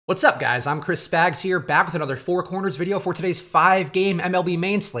What's up, guys? I'm Chris Spags here, back with another Four Corners video for today's 5-game MLB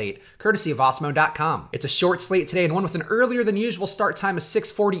main slate, courtesy of Awesemo.com. It's a short slate today and one with an earlier than usual start time of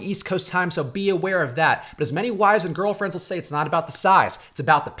 6:40 East Coast time, so be aware of that. But as many wives and girlfriends will say, it's not about the size, it's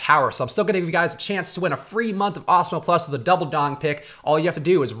about the power. So I'm still going to give you guys a chance to win a free month of Awesemo Plus with a double dong pick. All you have to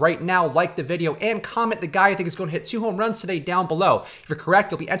do is right now like the video and comment the guy you think is going to hit 2 home runs today down below. If you're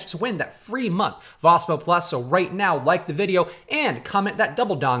correct, you'll be entered to win that free month of Awesemo Plus. So right now, like the video and comment that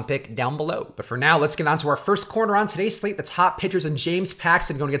double dong pick down below. But for now, let's get on to our first corner on today's slate. The top pitchers and James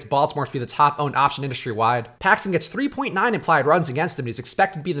Paxton going against Baltimore to be the top owned option industry-wide. Paxton gets 3.9 implied runs against him. He's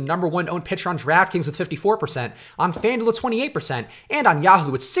expected to be the #1 owned pitcher on DraftKings with 54%, on FanDuel at 28%, and on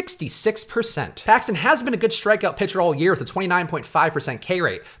Yahoo at 66%. Paxton has been a good strikeout pitcher all year with a 29.5% K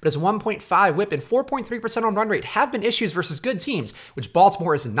rate, but his 1.5 whip and 4.3% on run rate have been issues versus good teams, which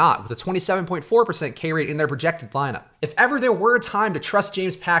Baltimore is not, with a 27.4% K rate in their projected lineup. If ever there were a time to trust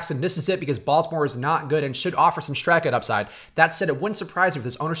James Paxton, this is it, because Baltimore is not good and should offer some strikeout upside. That said, it wouldn't surprise me with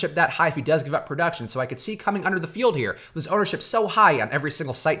his ownership that high if he does give up production, so I could see coming under the field here with his ownership so high on every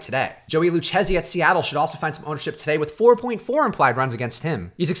single site today. Joey Lucchesi at Seattle should also find some ownership today with 4.4 implied runs against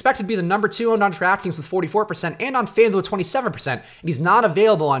him. He's expected to be the #2 owned on DraftKings with 44% and on FanDuel with 27%, and he's not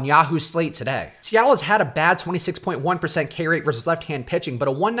available on Yahoo's slate today. Seattle has had a bad 26.1% K rate versus left-hand pitching, but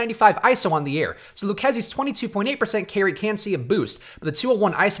a 195 ISO on the year, so Lucchesi's 22.8% K rate can see a boost, but the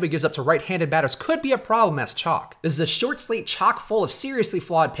 201 ISO he gives up to right-handed batters could be a problem as chalk. This is a short slate chock full of seriously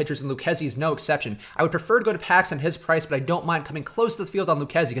flawed pitchers, and Lucchesi is no exception. I would prefer to go to Paxton at his price, but I don't mind coming close to the field on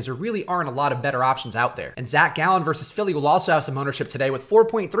Lucchesi because there really aren't a lot of better options out there. And Zach Gallen versus Philly will also have some ownership today with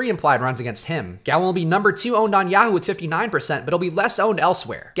 4.3 implied runs against him. Gallen will be #2 owned on Yahoo with 59%, but he'll be less owned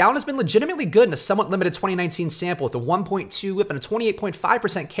elsewhere. Gallen has been legitimately good in a somewhat limited 2019 sample with a 1.2 whip and a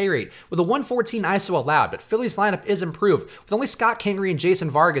 28.5% K rate with a 114 ISO allowed, but Philly's lineup is improved, with only Scott Kingery and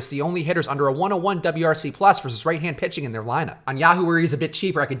Jason Vargas the only hitters under a 101 WRC plus versus right-hand pitching in their lineup. On Yahoo, where he's a bit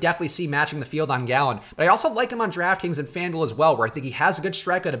cheaper, I could definitely see matching the field on Gallen, but I also like him on DraftKings and FanDuel as well, where I think he has a good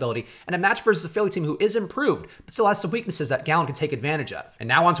strikeout ability and a match versus a Philly team who is improved, but still has some weaknesses that Gallen can take advantage of. And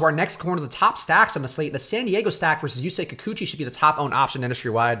now on to our next corner, the top stacks on the slate. The San Diego stack versus Yusei Kikuchi should be the top owned option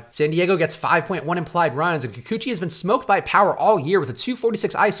industry-wide. San Diego gets 5.1 implied runs, and Kikuchi has been smoked by power all year with a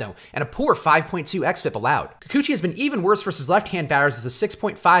 246 ISO and a poor 5.2 xFIP allowed. Kikuchi has been even worse versus left-hand batters with a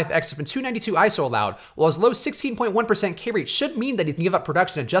 6.5 xFIP and 292 ISO allowed, while his low 16.1% K rate should mean that he can give up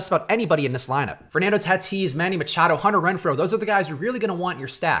production to just about anybody in this lineup. Fernando Tatis, Manny Machado, Hunter Renfroe, those are the guys you're really going to want in your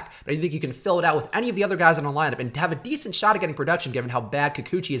stack, but I think you can fill it out with any of the other guys in the lineup and have a decent shot at getting production given how bad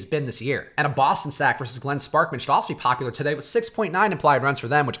Kikuchi has been this year. And a Boston stack versus Glenn Sparkman should also be popular today with 6.9 implied runs for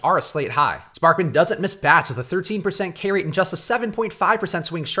them, which are a slate high. Sparkman doesn't miss bats with a 13% K rate and just a 7.5%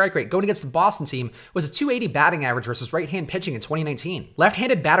 swing strike rate. Going against the Boston team was a 280 batting average versus right-hand pitching in 2019.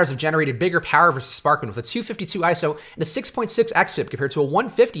 Left-handed batters have generated bigger power versus Sparkman with a 252 ISO and a 6.6 xFIP compared to a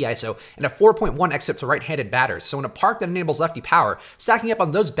 150 ISO and a 4.1 xFIP to right-handed batters. So in a park that enables lefty power, stacking up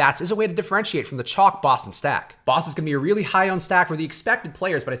on those bats is a way to differentiate from the chalk Boston stack. Boston's going to be a really high-owned stack for the expected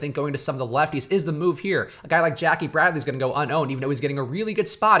players, but I think going to some of the lefties is the move here. A guy like Jackie Bradley's going to go unowned, even though he's getting a really good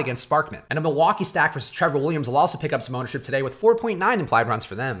spot against Sparkman. And a Milwaukee stack versus Trevor Williams will also pick up some ownership today with 4.9 implied runs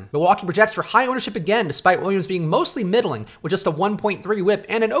for them. Milwaukee projects for high ownership again, despite Williams being mostly middling with just a 1.3 whip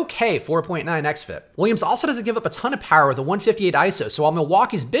and an okay 4.9 xFIP. Williams also doesn't give up a ton of power with a 158 ISO, so while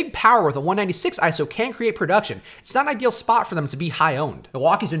Milwaukee's big power with a 196 ISO can create production, it's not an ideal spot for them to be high owned.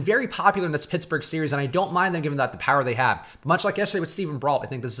 Milwaukee's been very popular in this Pittsburgh series, and I don't mind them given that the power they have. But much like yesterday with Steven Brault, I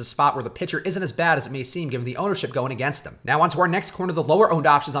think this is a spot where the pitcher isn't as bad as it may seem given the ownership going against him. Now on to our next corner, the lower owned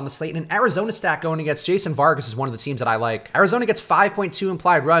options on the slate, and an Arizona stack going against Jason Vargas is one of the teams that I like. Arizona gets 5.2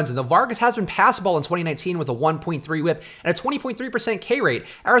 implied runs, and though Vargas has been passable in 2019 with a 1.3 whip and a 20.3% K rate,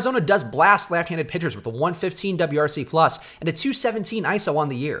 Arizona does blast left-handed pitchers with a 115 WRC plus and a 217 ISO on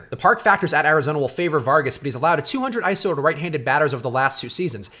the year. The park factors at Arizona will favor Vargas, but he's allowed a 200 ISO to right-handed batters over the last 2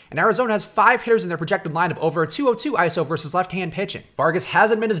 seasons, and Arizona has 5 hitters in their projected lineup over a 202 ISO versus left-hand pitching. Vargas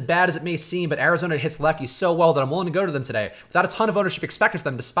hasn't been as bad as it may seem, but Arizona hits lefties so well that I'm willing to go to them today without a ton of ownership expected for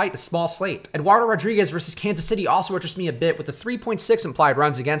them despite the small slate. Eduardo Rodriguez versus Kansas City also interests me a bit with the 3.6 implied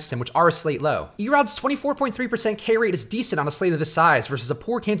runs against him, which are a slate low. Erod's 24.3% K rate is decent on a slate of this size versus a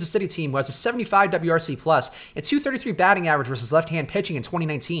poor Kansas City team who has a 75 WRC plus and 233 batting average versus left-hand pitching in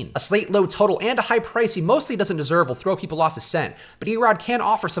 2019. A slate low total and a high price he mostly doesn't deserve will throw people off his scent, but Erod can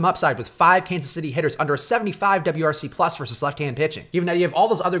offer some upside with 5 Kansas City hitters under a 75 WRC plus versus left-hand pitching. Given that you have all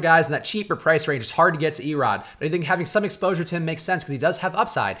those other guys in that cheaper price range, it's hard to get to Erod, but I think having some exposure to him makes sense because he does have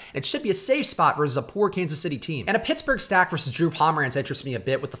upside, and it should be a safe spot versus a poor Kansas City team. And a Pittsburgh stack versus Drew Pomeranz interests me a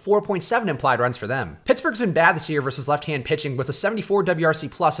bit with the 4.7 implied runs for them. Pittsburgh's been bad this year versus left-hand pitching with a 75 134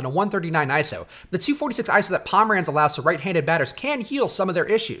 WRC plus and a 139 ISO. The 246 ISO that Pomeranz allows to right-handed batters can heal some of their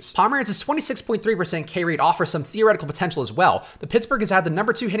issues. Pomeranz's 26.3% K rate offers some theoretical potential as well, but Pittsburgh has had the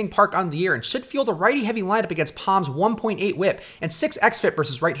number 2 hitting park on the year and should field a righty-heavy lineup against Pom's 1.8 whip and 6 xFIP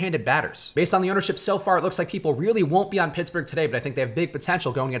versus right-handed batters. Based on the ownership so far, it looks like people really won't be on Pittsburgh today, but I think they have big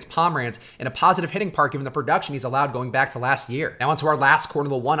potential going against Pomeranz in a positive hitting park given the production he's allowed going back to last year. Now onto our last quarter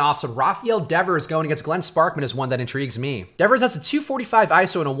of the one-offs, and Rafael Devers going against Glenn Sparkman is one that intrigues me. Devers has a 245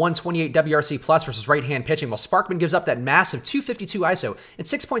 ISO and a 128 WRC plus versus right-hand pitching, while Sparkman gives up that massive 252 ISO and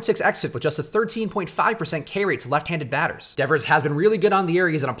 6.6 xFIP with just a 13.5% K rate to left-handed batters. Devers has been really good on the year.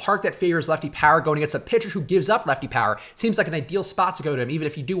 He's in a park that favors lefty power going against a pitcher who gives up lefty power. Seems like an ideal spot to go to him, even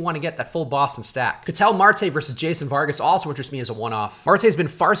if you do want to get that full Boston stack. Ketel Marte versus Jason Vargas also interests me as a one-off. Marte has been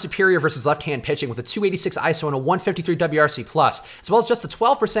far superior versus left-hand pitching with a 286 ISO and a 153 WRC plus, as well as just a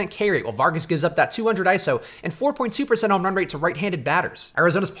 12% K rate, while Vargas gives up that 200 ISO and 4.2% home run rate to right-handed batters.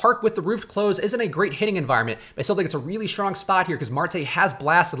 Arizona's park with the roofed close isn't a great hitting environment, but I still think it's a really strong spot here because Marte has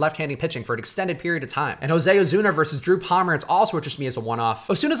blasted left-handed pitching for an extended period of time. And Jose Ozuna versus Drew Pomeranz also interests me as a one-off.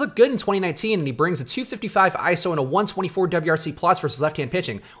 Ozuna's looked good in 2019, and he brings a 255 ISO and a 124 WRC plus versus left-hand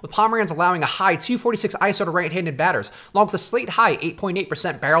pitching, with Pomeranz allowing a high 246 ISO to right-handed batters, along with a slate-high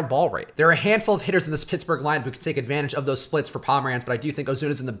 8.8% barreled ball rate. There are a handful of hitters in this Pittsburgh lineup who can take advantage of those splits for Pomeranz, but I do think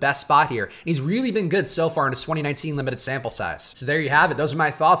Ozuna's in the best spot here, and he's really been good so far in his 2019 limited sample size. So there you have it. Those are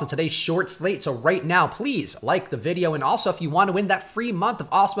my thoughts on today's short slate. So right now, please like the video, and also if you want to win that free month of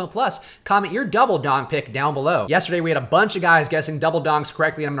Awesemo Plus, comment your double dong pick down below. Yesterday, we had a bunch of guys guessing double dongs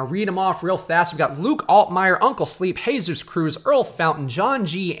correctly, and I'm going to read them off real fast. We've got Luke Altmaier, Uncle Sleep, Jesus Cruz, Earl Fountain, John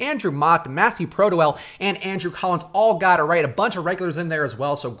G, Andrew Mott, Matthew Protowell, and Andrew Collins all got it right. A bunch of regulars in there as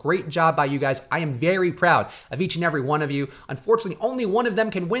well, so great job by you guys. I am very proud of each and every one of you. Unfortunately, only one of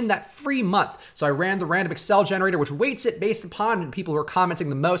them can win that free month, so I ran the random Excel generator, which weights it based upon people who are commenting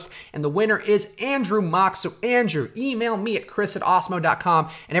the most, and the winner is Andrew Mock. So Andrew, email me at chris@awesemo.com,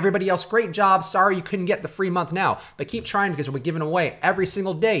 and everybody else, great job. Sorry you couldn't get the free month now, but keep trying because we'll be giving away every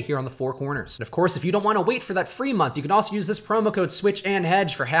single day here on the Four Corners. And of course, if you don't want to wait for that free month, you can also use this promo code Switch and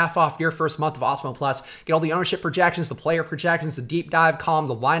Hedge for half off your first month of Awesemo Plus. Get all the ownership projections, the player projections, the deep dive column,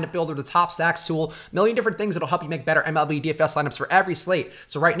 the lineup builder, the top stacks tool, a million different things that'll help you make better MLB DFS lineups for every slate.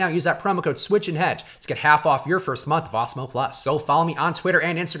 So right now, use that promo code Switch and Hedge to get half off your first month of Awesemo Plus. Go follow me on Twitter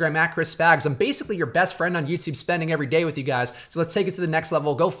and Instagram at Chris Spags. I'm basically your best friend on YouTube, spending every day with you guys. So let's take it to the next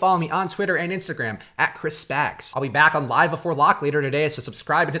level. Go follow me on Twitter and Instagram at Chris Spags. I'll be back on Live Before Lock later today, so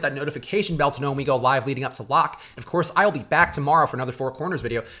subscribe and hit that notification bell to know when we go live leading up to lock. And of course, I'll be back tomorrow for another Four Corners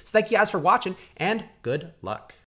video. So thank you guys for watching, and good luck.